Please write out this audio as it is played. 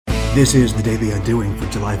This is the Daily Undoing for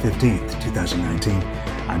July 15th, 2019.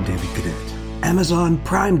 I'm David Cadet. Amazon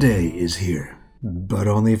Prime Day is here, but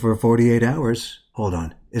only for 48 hours. Hold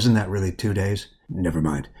on, isn't that really 2 days? Never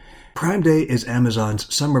mind. Prime Day is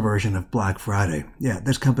Amazon's summer version of Black Friday. Yeah,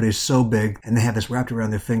 this company is so big and they have this wrapped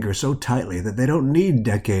around their finger so tightly that they don't need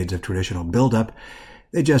decades of traditional build-up.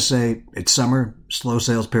 They just say, it's summer, slow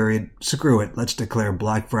sales period, screw it, let's declare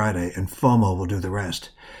Black Friday and FOMO will do the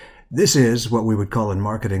rest. This is what we would call in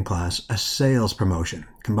marketing class a sales promotion,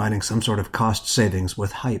 combining some sort of cost savings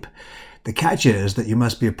with hype. The catch is that you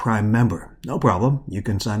must be a Prime member. No problem, you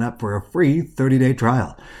can sign up for a free 30-day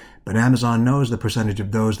trial. But Amazon knows the percentage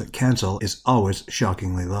of those that cancel is always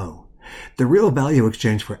shockingly low. The real value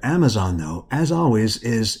exchange for Amazon, though, as always,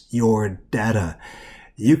 is your data.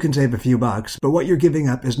 You can save a few bucks, but what you're giving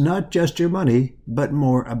up is not just your money, but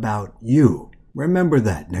more about you. Remember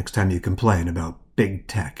that next time you complain about big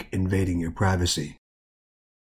tech invading your privacy.